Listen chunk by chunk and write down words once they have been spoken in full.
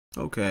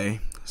Okay,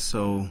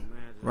 so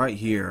right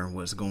here,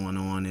 what's going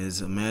on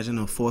is imagine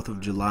a 4th of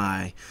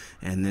July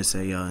and there's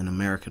an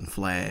American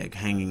flag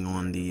hanging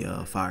on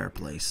the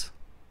fireplace,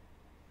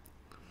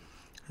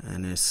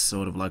 and it's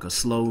sort of like a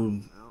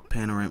slow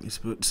panoramic,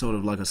 sort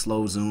of like a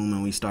slow zoom,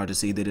 and we start to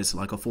see that it's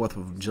like a 4th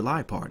of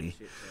July party,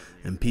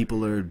 and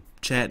people are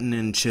chatting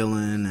and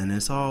chilling, and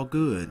it's all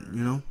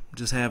good,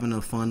 just having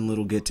a fun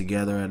little get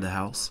together at the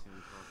house.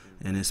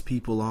 And it's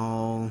people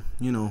all,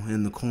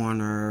 in the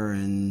corner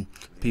and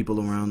people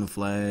around the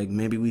flag.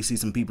 Maybe we see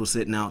some people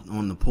sitting out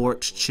on the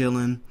porch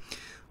chilling.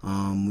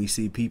 We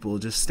see people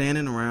just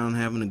standing around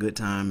having a good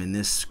time in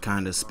this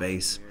kind of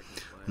space.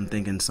 I'm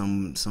thinking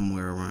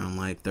somewhere around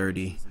like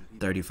 30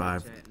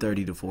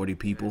 to 40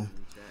 people,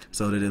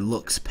 so that it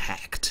looks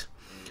packed.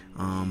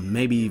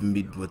 Maybe even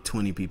be with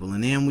 20 people.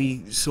 And then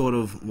we sort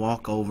of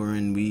walk over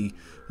and we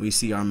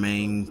see our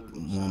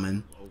main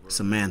woman,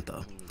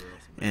 Samantha.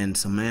 And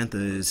Samantha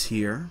is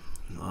here,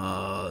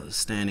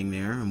 standing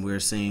there, and we're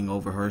seeing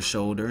over her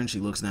shoulder, and she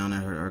looks down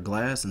at her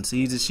glass and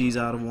sees that she's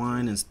out of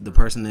wine, and the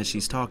person that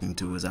she's talking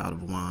to is out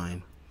of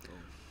wine.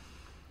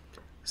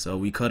 So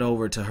we cut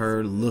over to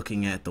her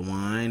looking at the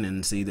wine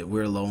and see that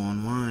we're low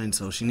on wine,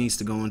 so she needs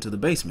to go into the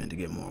basement to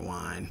get more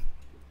wine.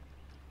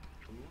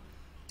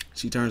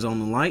 She turns on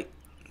the light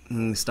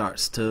and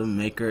starts to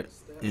make her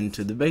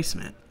into the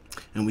basement.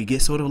 And we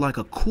get sort of like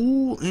a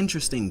cool,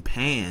 interesting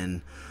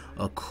pan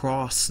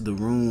across the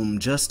room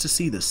just to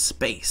see the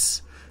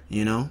space,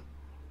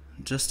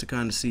 just to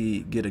kind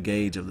of get a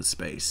gauge of the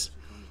space.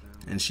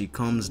 And she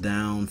comes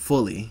down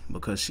fully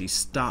because she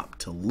stopped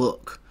to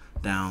look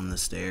down the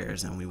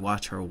stairs, and we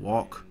watch her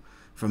walk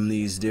from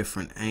these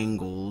different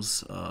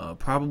angles,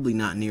 probably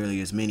not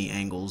nearly as many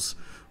angles,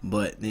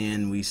 but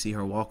then we see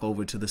her walk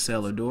over to the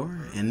cellar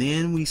door, and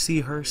then we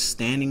see her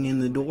standing in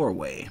the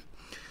doorway.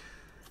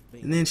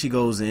 And then she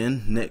goes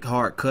in,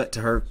 hard cut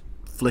to her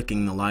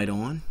flicking the light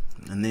on.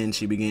 And then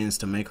she begins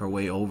to make her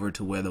way over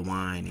to where the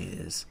wine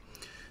is.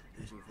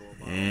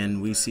 And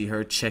we see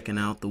her checking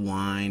out the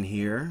wine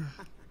here.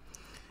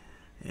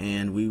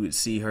 And we would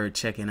see her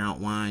checking out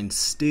wine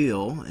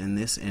still in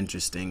this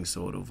interesting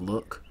sort of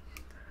look.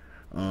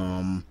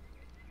 And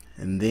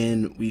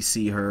then we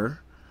see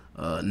her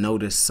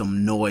notice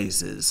some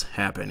noises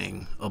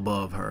happening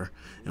above her.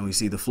 And we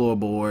see the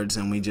floorboards,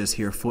 and we just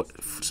hear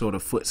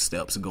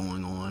footsteps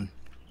going on.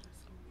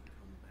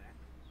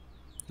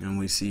 And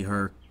we see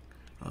her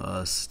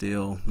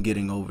still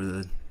getting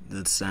over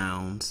the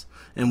sounds,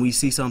 and we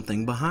see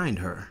something behind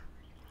her.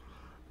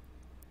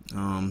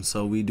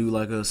 So we do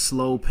like a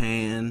slow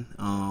pan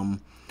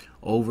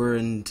over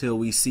until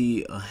we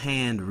see a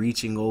hand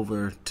reaching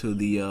over to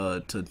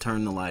the to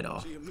turn the light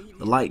off.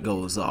 The light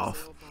goes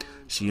off.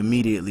 She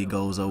immediately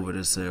goes over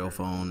the cell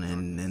phone,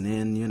 and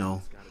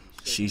then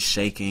she's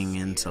shaking,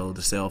 and so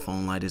the cell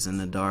phone light is in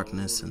the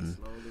darkness, and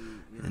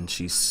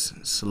she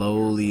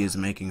slowly is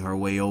making her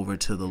way over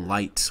to the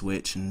light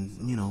switch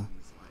and,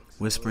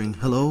 whispering,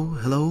 "Hello,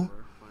 hello."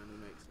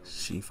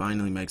 She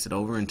finally makes it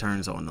over and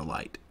turns on the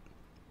light.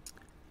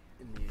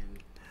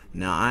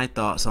 Now, I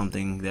thought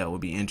something that would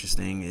be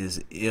interesting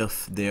is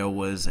if there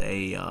was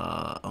a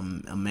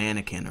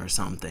mannequin or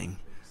something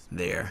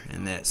there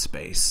in that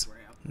space.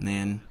 And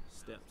then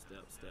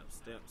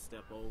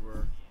step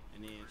over,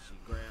 and then she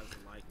grabs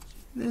the light.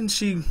 Then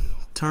she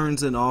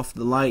turns it off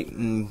the light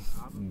and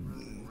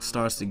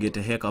starts to get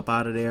the heck up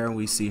out of there.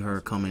 We see her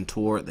coming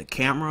toward the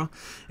camera,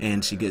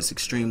 and she gets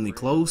extremely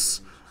close,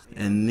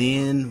 and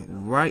then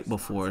right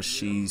before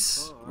she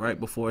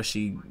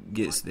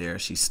gets there,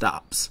 she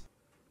stops.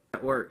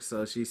 That works.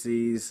 So she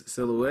sees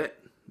silhouette,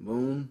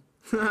 boom,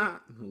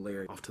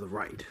 hilarious, off to the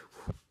right,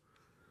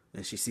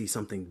 and she sees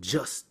something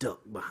just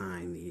ducked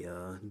behind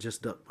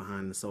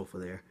the sofa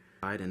there,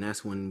 right, and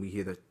that's when we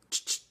hear the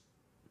ch-ch.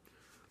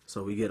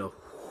 So we get a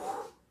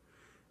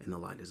and the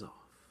light is off.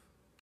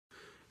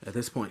 At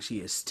this point, she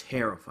is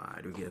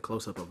terrified. We get a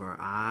close-up of her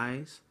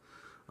eyes,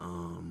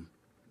 and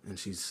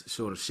she's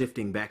sort of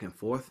shifting back and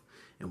forth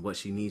and what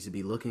she needs to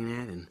be looking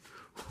at, and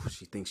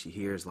she thinks she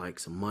hears like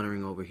some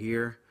muttering over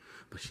here,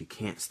 but she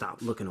can't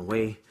stop looking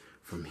away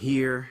from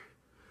here.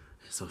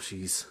 So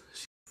she's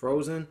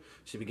frozen.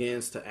 She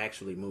begins to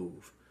actually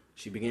move.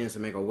 She begins to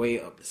make her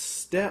way up the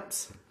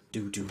steps.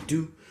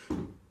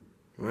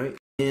 Right?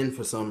 And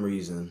for some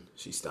reason,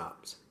 she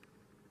stops.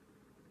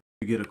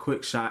 We get a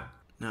quick shot.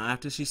 Now,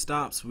 after she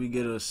stops, we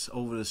get a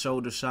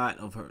over-the-shoulder shot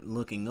of her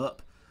looking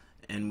up,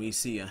 and we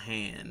see a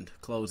hand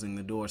closing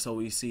the door. So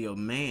we see a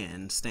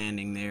man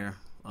standing there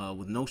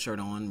with no shirt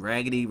on,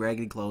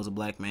 raggedy clothes, a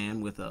black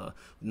man with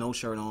no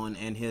shirt on,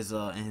 and his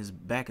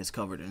back is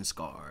covered in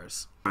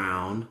scars.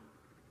 And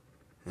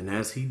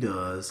as he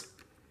does,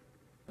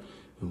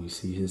 and we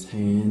see his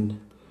hand,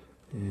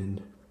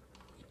 and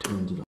he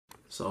turns it off.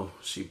 So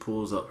she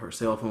pulls up her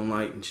cell phone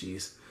light, and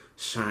she's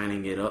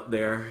shining it up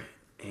there,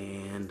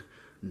 and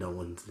no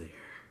one's there.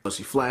 So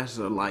she flashes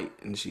her light,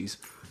 and she's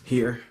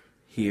here.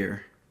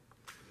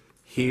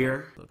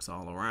 Looks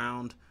all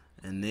around,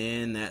 and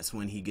then that's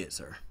when he gets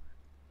her.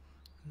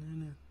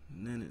 And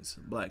then it's a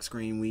black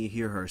screen. We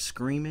hear her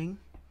screaming,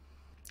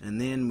 And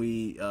then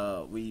we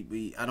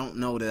I don't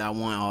know that I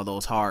want all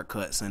those hard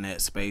cuts in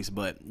that space,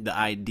 but the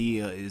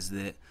idea is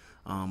that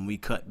we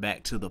cut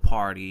back to the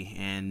party,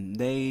 and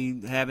they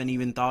haven't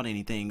even thought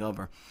anything of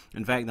her.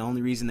 In fact, the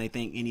only reason they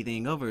think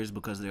anything of her is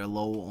because they're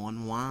low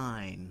on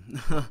wine.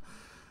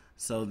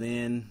 So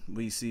then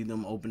we see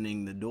them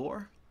opening the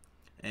door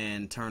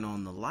and turn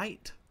on the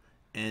light,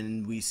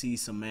 and we see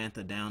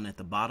Samantha down at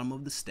the bottom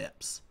of the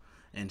steps,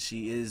 and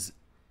she is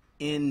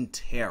in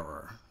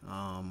terror.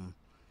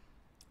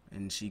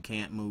 And she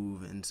can't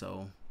move, and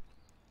so,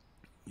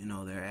 you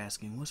know, they're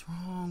asking, "What's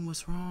wrong?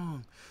 What's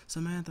wrong,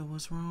 Samantha?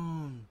 What's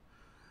wrong?"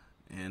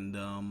 And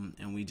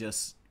we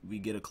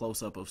get a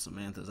close up of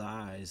Samantha's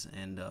eyes,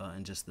 and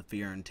just the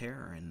fear and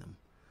terror in them.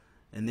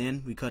 And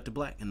then we cut to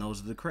black, and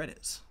those are the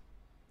credits.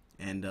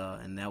 And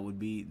that would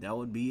be it.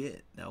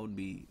 That would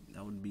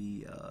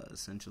be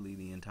essentially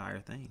the entire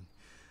thing.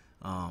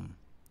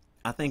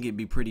 I think it'd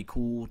be pretty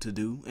cool to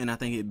do, and I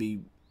think it'd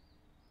be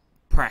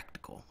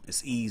practical.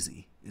 It's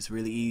easy. It's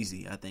really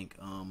easy. I think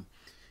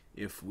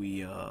if we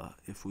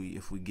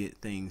get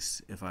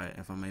things, if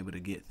I'm able to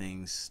get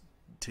things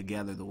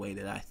together the way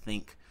that I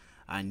think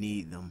I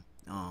need them,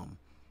 and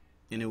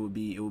it would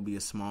be a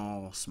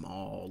small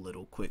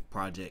little quick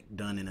project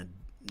done in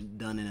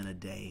a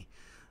day,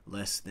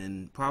 less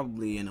than,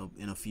 probably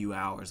in a few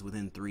hours,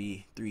 within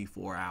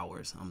 3-4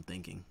 hours. I'm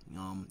thinking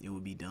it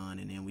would be done,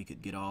 and then we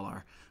could get all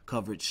our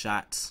coverage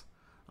shots.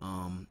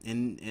 And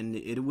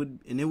it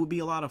would be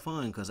a lot of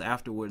fun, because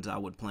afterwards I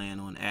would plan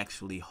on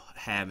actually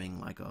having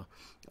like a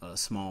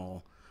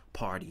small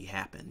party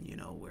happen, you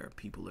know, where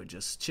people are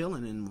just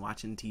chilling and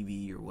watching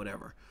TV or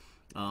whatever.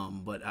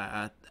 But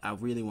I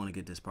really want to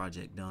get this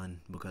project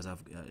done, because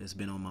it's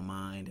been on my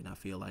mind, and I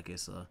feel like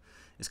it's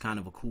kind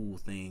of a cool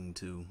thing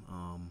too,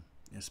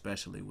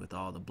 especially with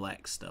all the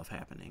black stuff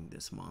happening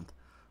this month.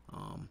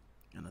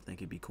 And I think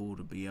it'd be cool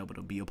to be able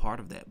to be a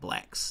part of that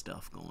black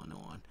stuff going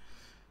on.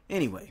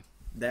 Anyway,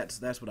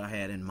 that's what I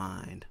had in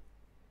mind.